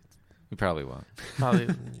we probably won't.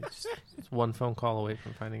 Probably it's one phone call away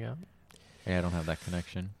from finding out. Yeah, I don't have that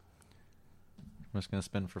connection. I'm just gonna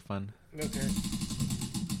spin for fun. Okay.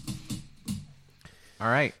 All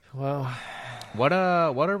right. Well, what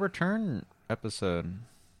a return episode.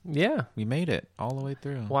 Yeah. We made it all the way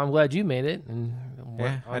through. Well, I'm glad you made it. And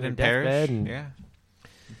I didn't perish. Yeah.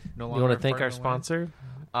 No you want to thank our sponsor?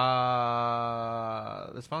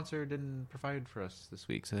 The sponsor didn't provide for us this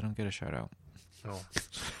week, so they don't get a shout out. Oh.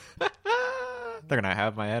 They're gonna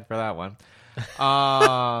have my head for that one.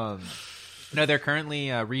 No, they're currently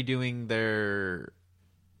redoing their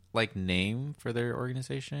name for their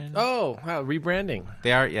organization. Oh, wow, rebranding.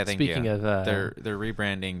 They are. Yeah, thank you. Speaking of, they're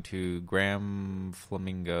rebranding to Gramingo.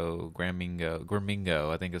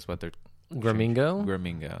 I think is what they're. Gramingo?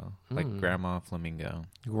 Gramingo, like Grandma Flamingo.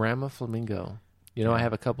 Grandma Flamingo. You know, I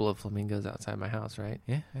have a couple of flamingos outside my house, right?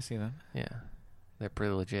 Yeah, I see them. Yeah, they're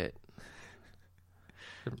pretty legit.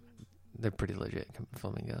 They're pretty legit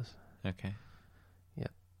flamingos. Okay.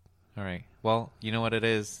 Yep. All right. Well, you know what it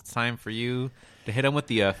is. It's time for you to hit them with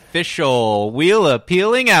the official Wheel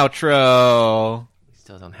Apeeling outro. We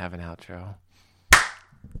still don't have an outro.